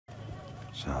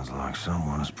Sounds like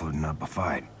someone is putting up a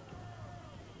fight.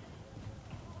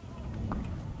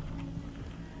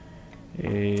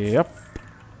 Jop.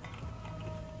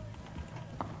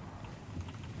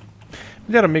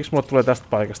 Mä tiedän miksi mulle tulee tästä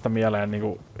paikasta mieleen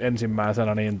niinku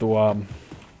ensimmäisenä niin tuo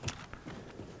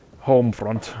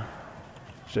Homefront.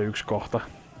 Se yksi kohta.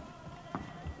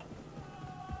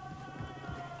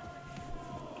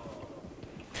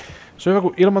 Se on hyvä,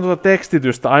 kun ilman tuota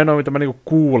tekstitystä ainoa mitä mä niinku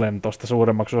kuulen tosta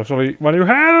suuremmaksi se oli vaan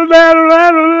niinku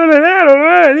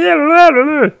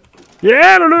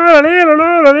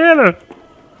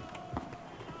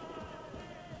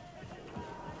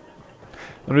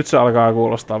no nyt se alkaa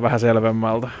kuulostaa vähän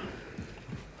selvemmältä.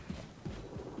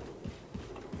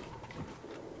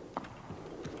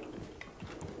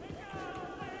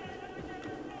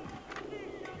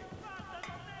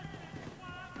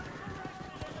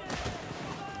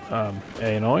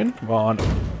 Ei noin, vaan...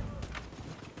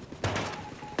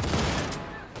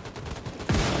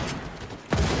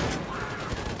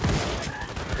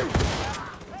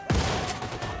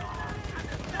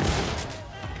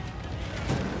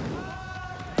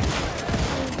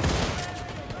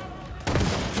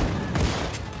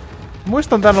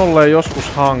 Muistan tän olleen joskus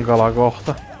hankala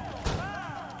kohta.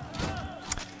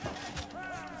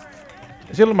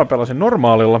 Silloin mä pelasin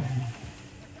normaalilla.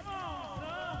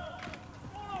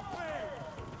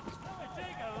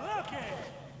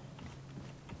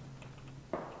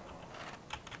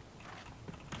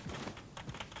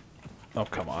 Oh,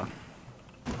 come on.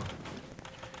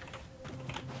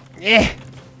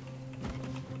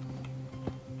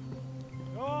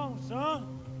 Go on, son.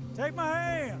 Take my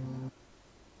hand.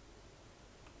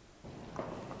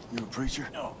 You a preacher?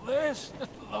 No, this?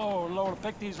 Lord,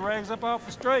 pick these rags up off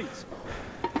the streets.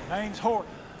 Name's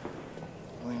Horton.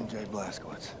 William J.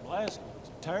 Blazkowicz.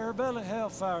 Blazkowicz. Terror-belly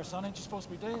hellfire, son. Ain't you supposed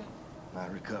to be dead? I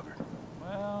recovered.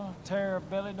 Well,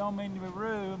 Terror-belly don't mean to be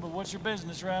rude, but what's your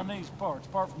business around these parts,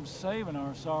 apart from saving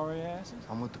our sorry asses?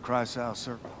 I'm with the Chrysal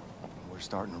Circle. We're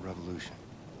starting a revolution.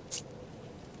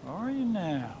 Are you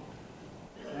now?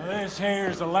 Now this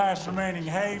here's the last remaining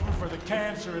haven for the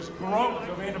cancerous growth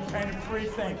of independent free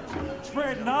thinkers,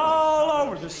 spreading all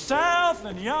over the South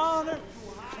and yonder.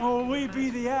 Oh, we be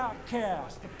the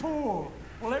outcast, the poor.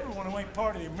 Well, everyone who ain't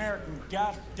part of the American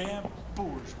goddamn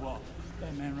bourgeois.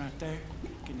 That man right there,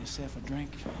 getting yourself a drink,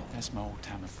 that's my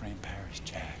old-timer friend Paris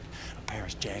Jack.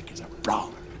 Paris Jack is a brawler,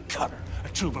 a cutter, a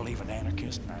true believing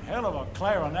anarchist, and a hell of a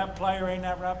clarion that player, ain't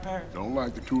that right, Paris? Don't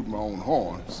like to toot my own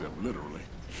horn, except literally.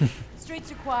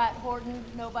 Streets are quiet, Horton.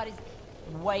 Nobody's...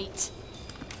 Wait.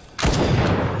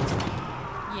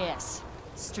 Yes,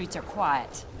 streets are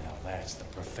quiet. Now that's the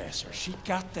professor. She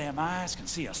got them eyes, can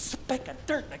see a speck of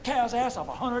dirt in a cow's ass off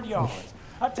 100 yards.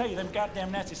 I tell you, them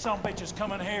goddamn Nazi sumbitches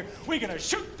coming here, we gonna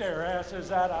shoot their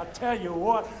asses out, I tell you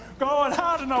what. Going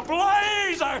out in a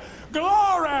blaze of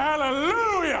glory,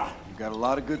 hallelujah! You've got a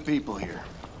lot of good people here.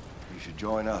 You should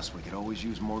join us. We could always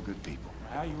use more good people.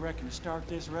 How you reckon to start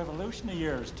this revolution of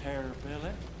yours,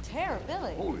 Terror-belly?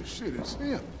 Terror-belly? Holy shit, it's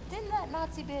him. Didn't that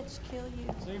Nazi bitch kill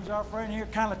you? Seems our friend here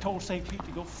kinda told St. Pete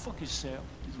to go fuck himself.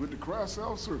 He's with the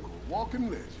Chrysal Circle,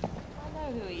 walking legend. I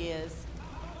know who he is.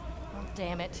 Oh,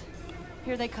 damn it.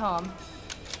 Here they come.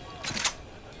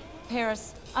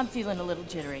 Paris, I'm feeling a little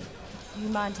jittery. You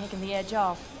mind taking the edge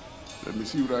off? Let me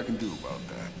see what I can do about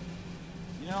that.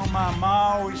 You know, my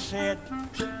ma always said,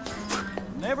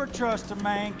 never trust a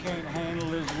man can't handle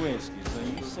his whiskey. So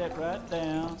you sit right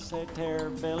down, say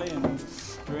Terror-belly, and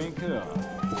drink up.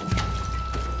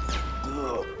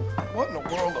 Ugh. What in the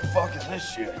world the fuck is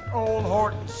this shit? Old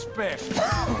Horton special.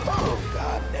 Oh,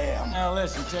 goddamn. Now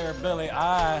listen, Terror-belly,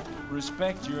 I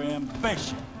respect your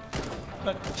ambition.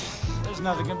 But there's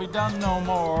nothing can be done no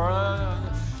more.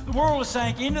 The world has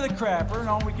sank into the crapper, and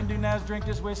all we can do now is drink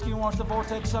this whiskey and watch the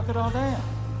vortex suck it all down.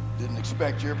 Didn't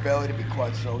expect your belly to be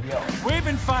quite so young. We've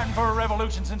been fighting for a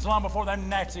revolution since long before them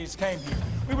Nazis came here.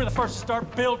 We were the first to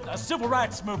start build a civil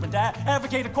rights movement to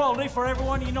advocate equality for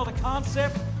everyone. You know the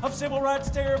concept of civil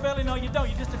rights, Terror-belly? No, you don't.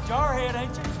 You're just a jarhead,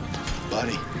 ain't you?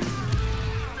 Buddy,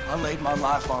 I laid my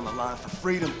life on the line for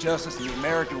freedom, justice, and the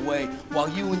American way while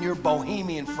you and your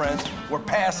bohemian friends were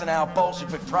passing out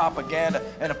Bolshevik propaganda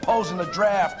and opposing the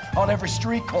draft on every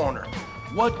street corner.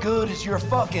 What good is your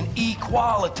fucking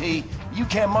equality? You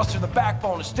can't muster the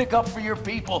backbone to stick up for your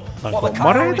people while the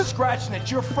coyote's scratching at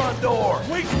your front door.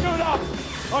 We stood up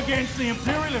against the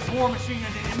imperialist war machine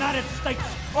in the United States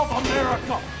of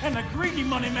America and the greedy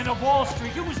money men of Wall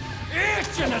Street who was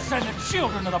itching to send the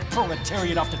children of the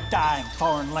proletariat off to die in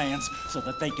foreign lands so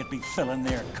that they could be filling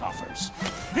their coffers.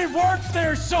 It weren't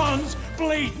their sons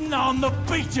bleeding on the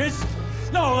beaches.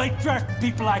 No, they draft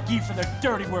people like you for their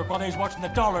dirty work while they's watching the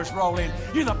dollars roll in.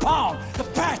 You're the pawn, the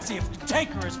patsy of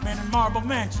cantankerous men in Marble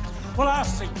Mansion. Well, I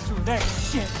see through that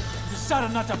shit.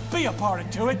 Decided not to be a party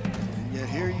to it. And yet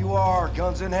here you are,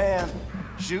 guns in hand,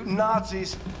 shooting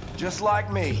Nazis, just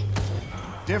like me.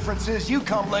 Difference is you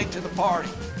come late to the party.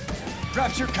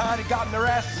 Perhaps your kind have gotten their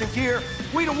asses in gear.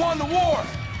 We'd have won the war.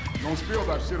 Don't spill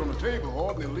that shit on the table,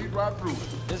 Hard, and they'll lead right through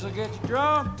it. This'll get you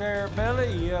drunk, there,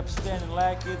 Billy. You upstanding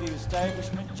lackey of the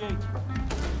establishment, G.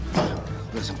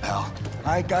 Listen, pal,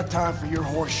 I ain't got time for your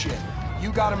horse shit.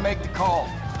 You gotta make the call.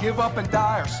 Give up and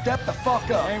die or step the fuck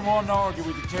up. I ain't wanting to argue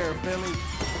with you, Terror Billy.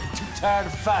 Too tired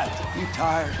of fighting. You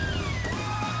tired?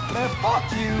 Man,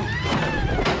 fuck you.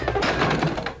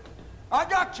 I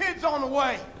got kids on the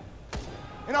way.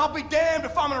 And I'll be damned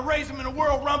if I'm gonna raise them in a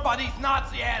world run by these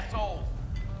Nazi assholes.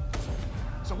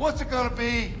 So what's it gonna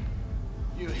be?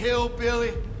 You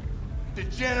hillbilly,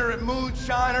 degenerate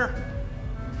moonshiner,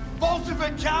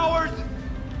 Bolshevik cowards,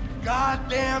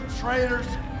 goddamn traitors.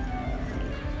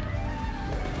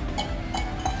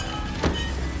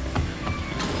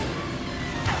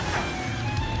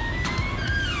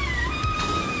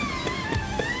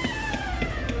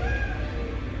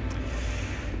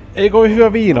 Eikö ole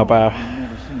hyvä viinapää?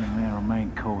 Never seen a man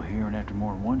remain coherent after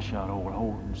more than one shot old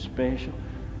Holden special.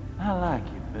 I like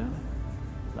you, Billy.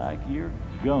 Like your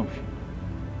gumption.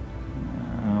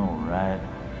 All right,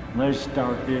 let's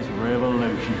start this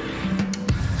revolution.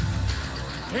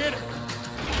 Hit it!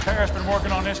 Parrot's been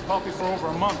working on this puppy for over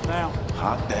a month now.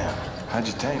 Hot damn. How'd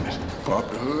you tame it?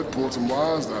 Pop the hood, pull some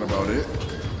wires, not about it.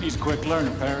 He's a quick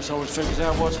learner, Paris always figures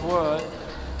out what's what.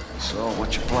 So,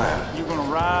 what's your plan? You're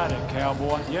gonna ride it,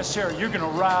 cowboy. Yes, sir, you're gonna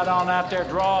ride on out there,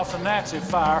 draw off the Nazi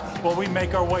fire, while we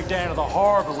make our way down to the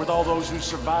harbor with all those who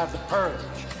survived the purge.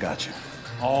 Gotcha.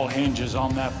 All hinges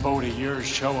on that boat of yours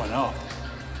showing up.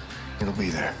 It'll be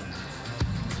there.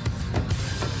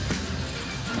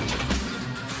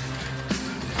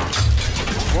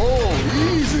 Oh,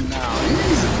 easy now,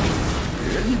 easy.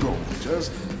 There you go.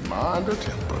 Just mind the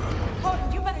temper.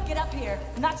 Holden, you better get up here.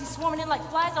 Nazis swarming in like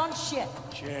flies on shit.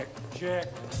 Check, check.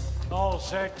 All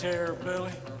set, Terror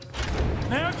Billy.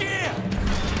 Now again!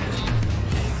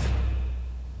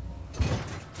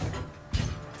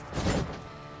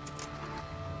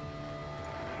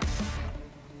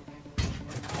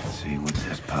 See what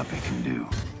this puppy can do.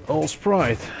 All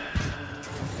Sprite.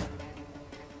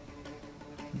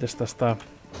 Mites tästä?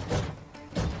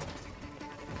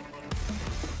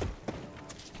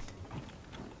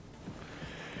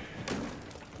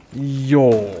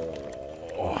 Joo.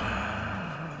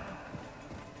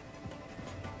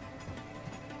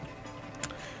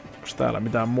 Onks täällä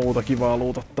mitään muuta kivaa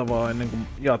luutattavaa ennen kuin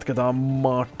jatketaan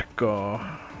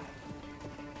matkaa?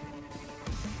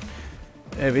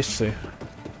 Ei vissiin.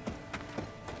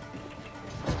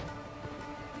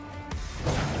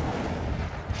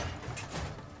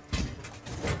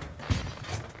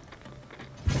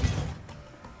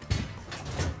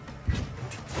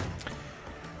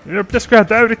 No pitäisköhän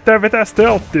tää yrittää vetää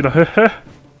stealthina, hehe.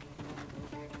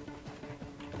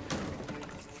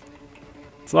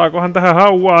 Saakohan tähän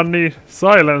hauaan niin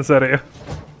silenceria?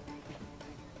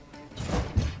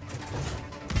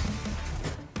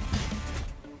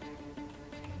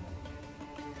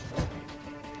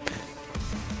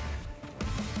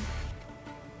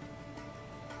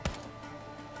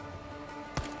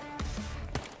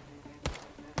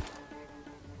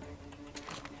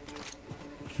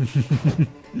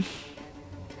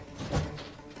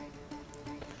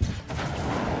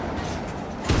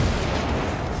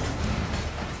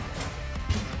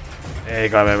 Ei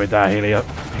kai me mitään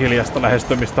hiljasta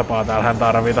lähestymistapaa täällähän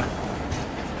tarvita.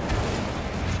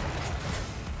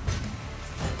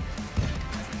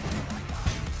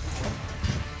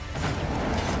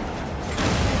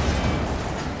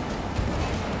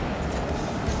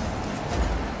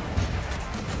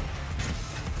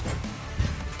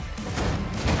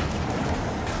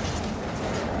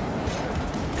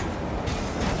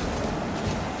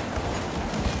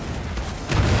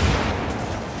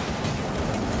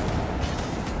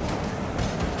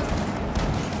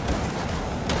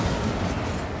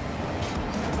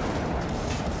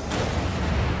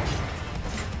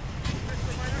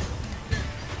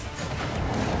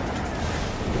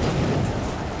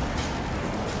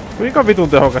 Kuinka vitun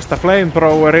tehokasta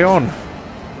flamethroweri on?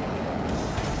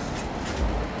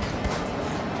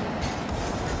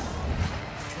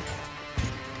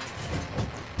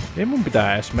 Ei mun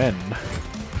pitää edes mennä.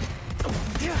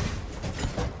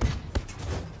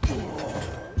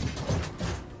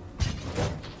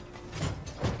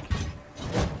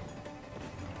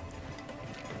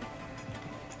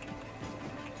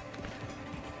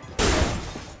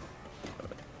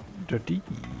 Dodin.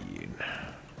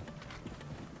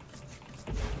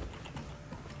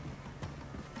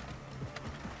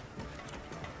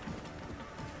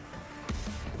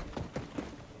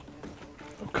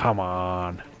 Oh, come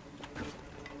on.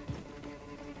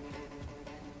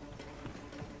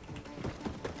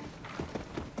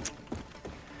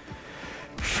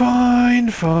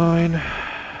 Fine, fine.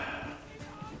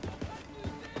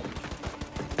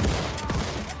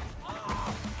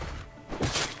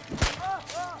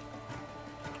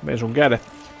 Mene sun kädet.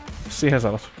 Siihen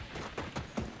sanot.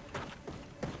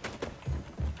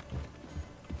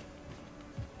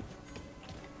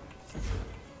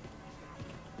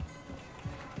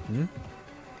 Hmm?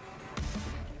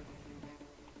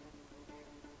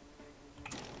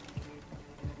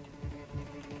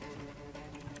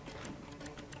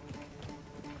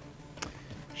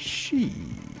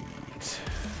 Shit.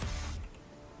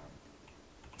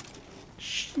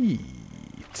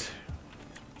 Shit.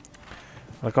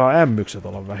 Alkaa ämmykset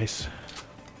olla vähissä.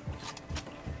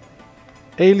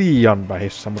 Ei liian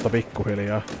vähissä, mutta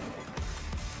pikkuhiljaa.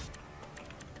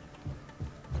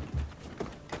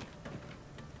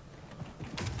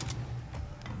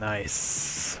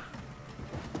 Nice.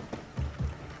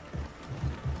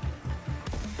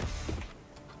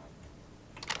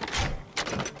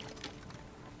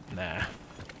 Nää.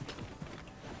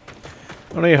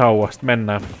 No niin, hauasta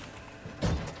mennään.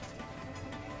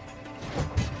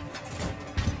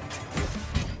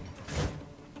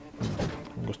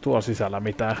 Onko tuolla sisällä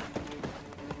mitään?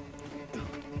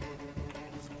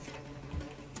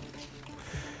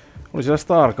 Oli siellä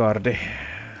Stargardi.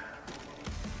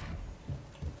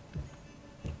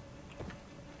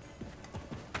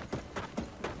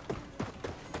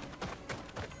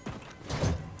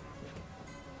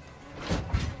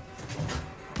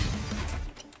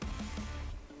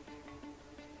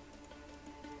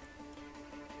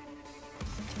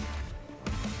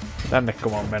 Tännekö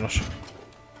mä oon menossa?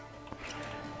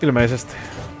 Ilmeisesti.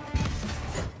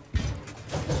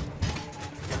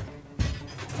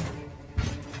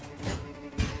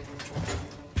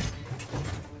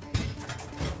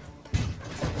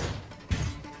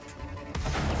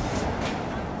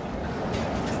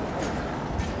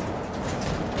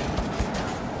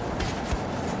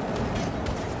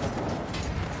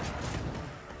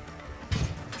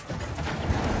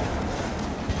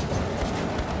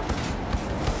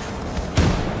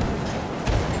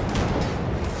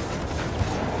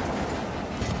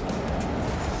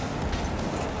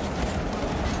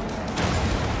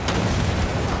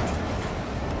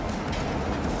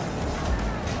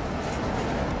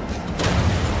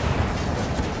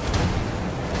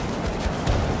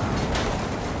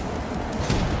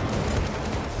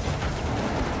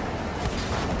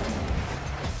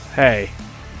 Hei.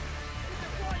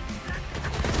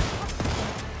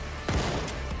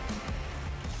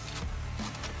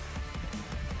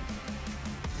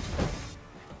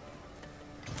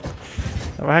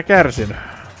 Mä vähän kärsinyt.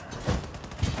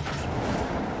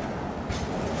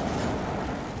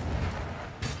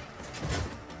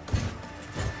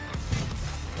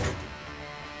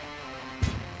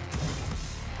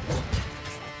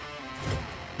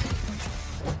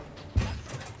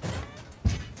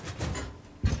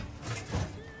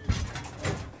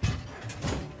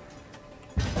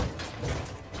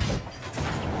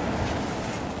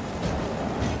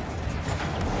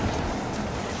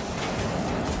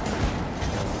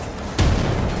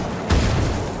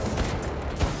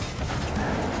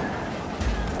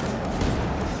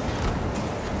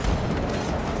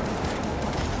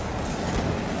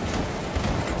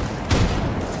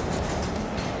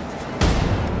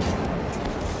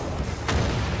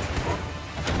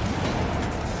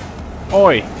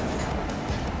 Oi!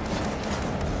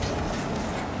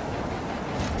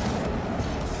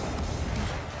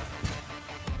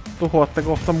 Tuhoatte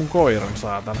kohta mun koiran,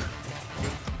 saatana.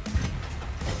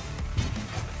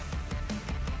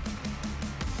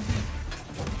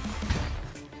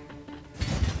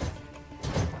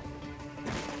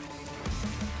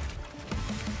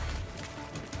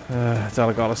 Se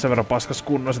alkaa olla sen verran paskas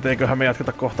kunnossa, et eiköhän me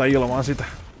jatketa kohta ilmaan sitä.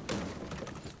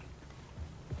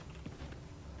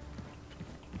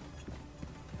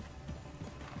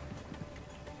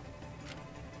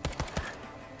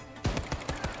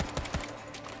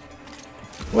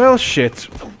 Well, shit.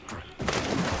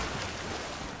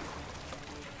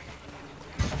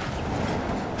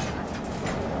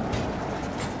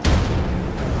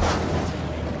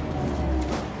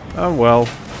 Oh well.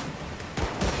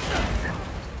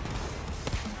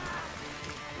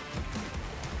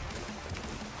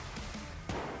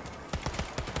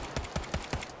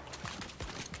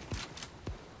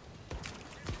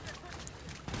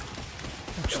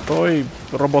 Onks Toi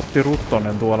robotti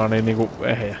Ruttonen tuolla niin niinku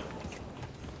ehjä.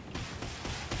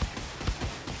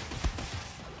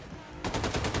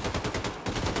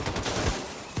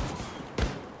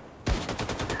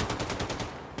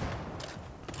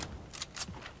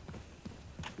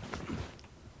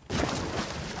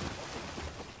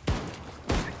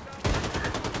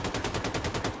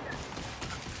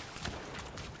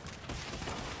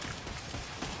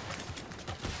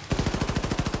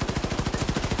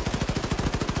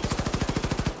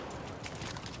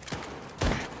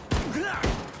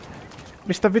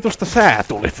 Mistä vitusta sä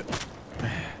tulit?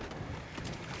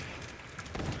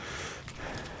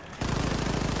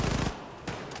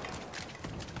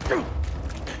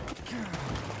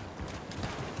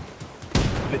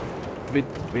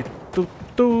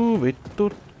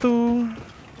 Vittuttu.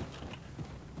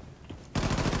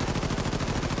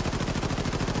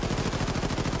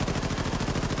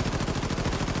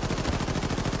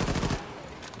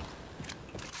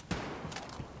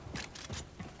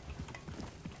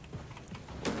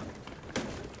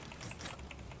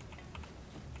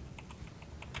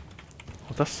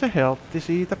 Ota se heltti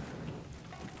siitä.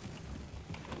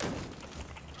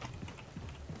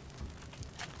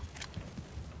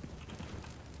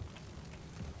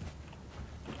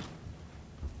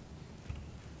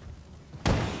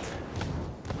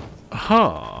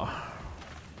 Ahaa.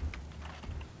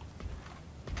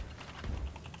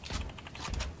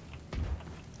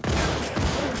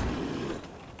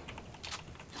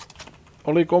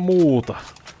 Oliko muuta?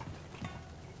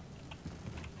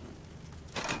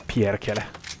 Pierkele.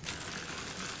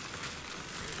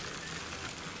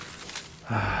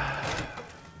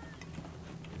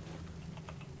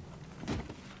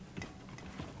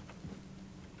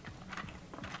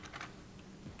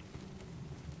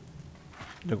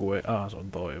 Joku ei... se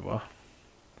on toi vaan.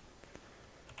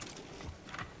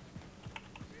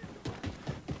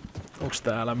 Onks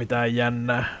täällä mitään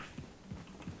jännää?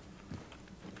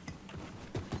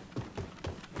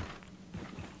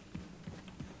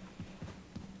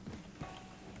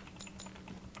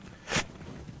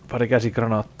 Pari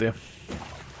käsigranaattia.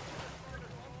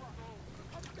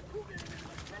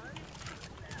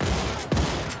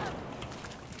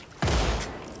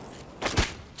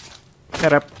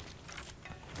 Herra.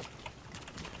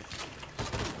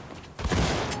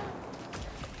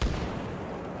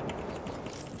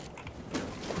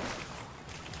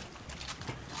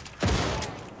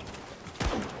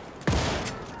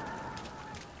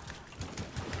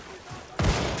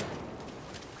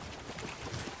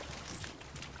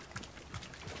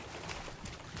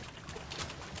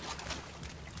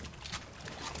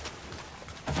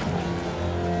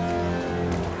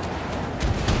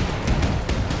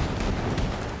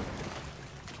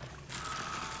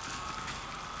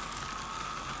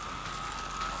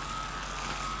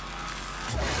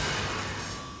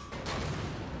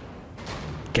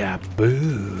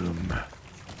 Kaboom!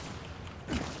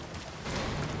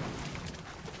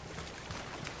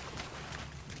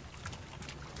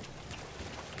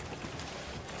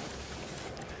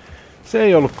 Se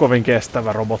ei ollut kovin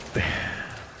kestävä robotti.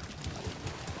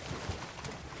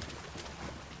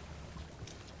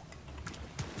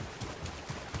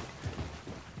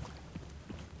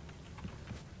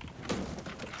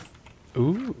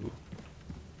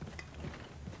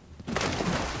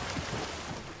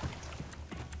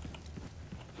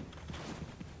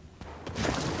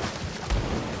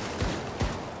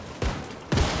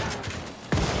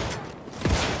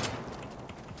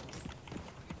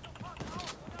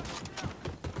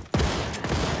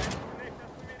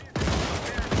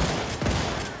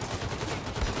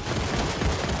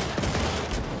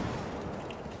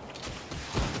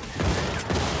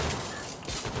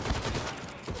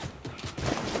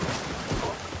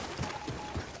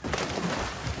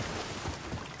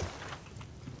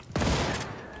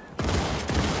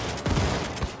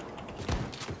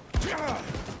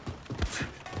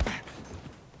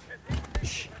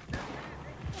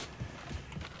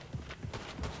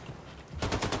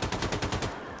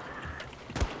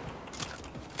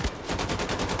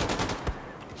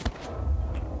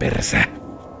 Persä.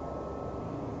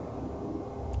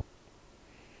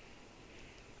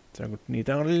 Se on, kun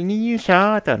niitä oli niin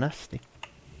saatanasti.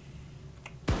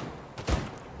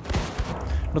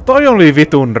 No toi oli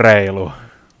vitun reilu.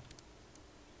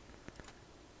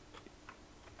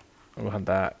 Onkohan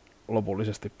tää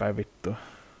lopullisesti päin vittua?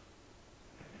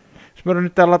 Jos mä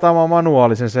nyt täällä lataamaan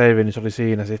manuaalisen save, niin se oli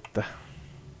siinä sitten.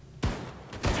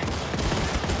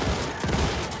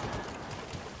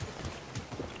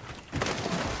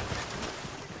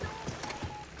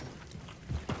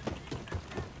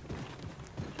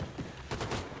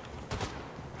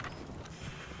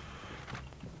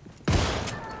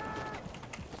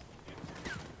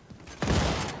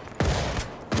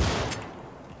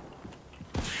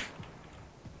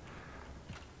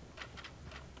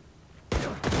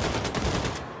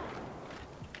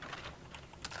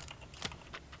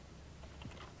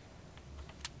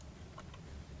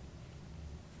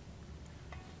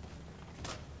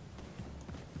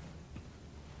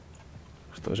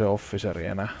 Toisen officeri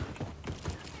enää.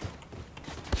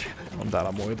 On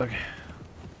täällä muitakin.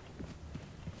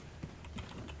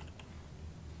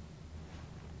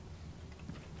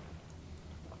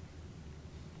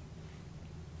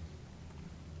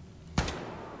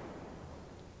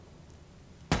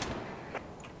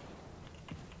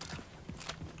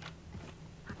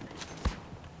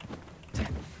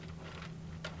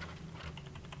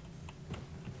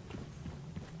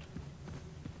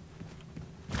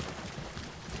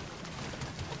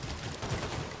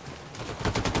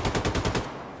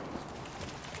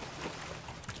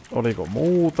 Oliko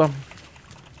muuta?